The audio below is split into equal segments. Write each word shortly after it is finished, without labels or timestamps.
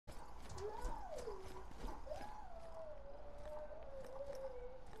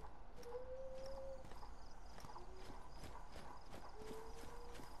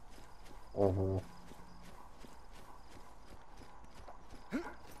hole.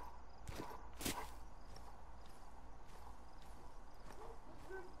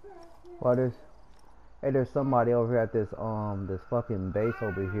 Well, there's somebody over here at this fucking base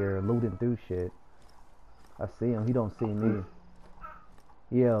over here looting through shit. I see him. He don't see me.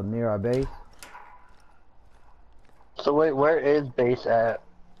 Yeah, near our base. So wait, where is base at?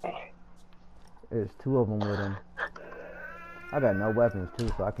 There's two of them with him. I got no weapons too,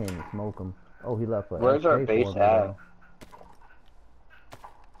 so I can't even smoke him. Oh, he left a Where's our SK base for me, at? though.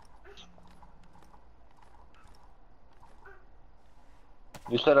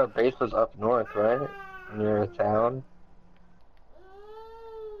 You said our base was up north, right? Near a town?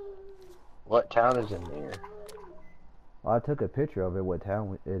 What town is in there? Well, I took a picture of it. What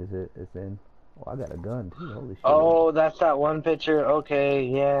town it's in? Oh, I got a gun too. Holy shit. Oh, that's that one picture. Okay,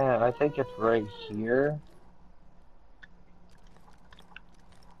 yeah, I think it's right here.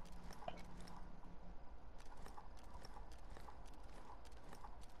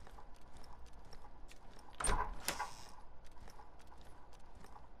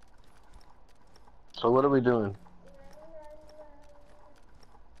 So what are we doing?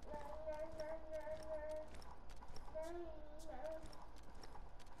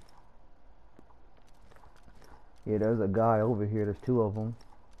 Yeah, there's a guy over here. There's two of them.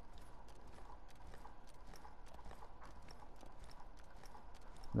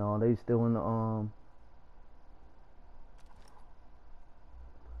 No, they still in the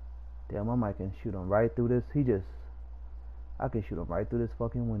Damn, I might can shoot him right through this. I can shoot him right through this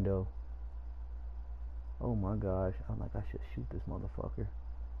fucking window. Oh my gosh, I'm like, I should shoot this motherfucker.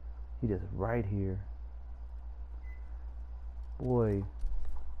 He just right here. Boy.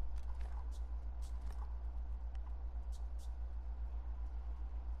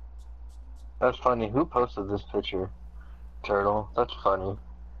 That's funny. Who posted this picture? Turtle. That's funny.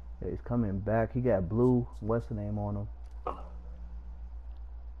 Yeah, he's coming back. He got blue, what's the name on him?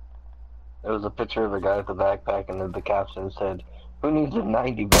 It was a picture of a guy with a backpack, and then the caption said, "Who needs a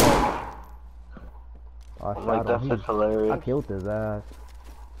 90 bag?" I I'm like, shot that's him. just hilarious. I killed his ass.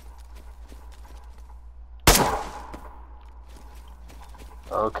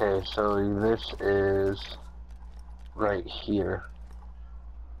 Okay, so this is right here.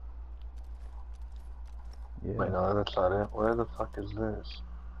 Yeah. Wait, no, that's not it. Where the fuck is this?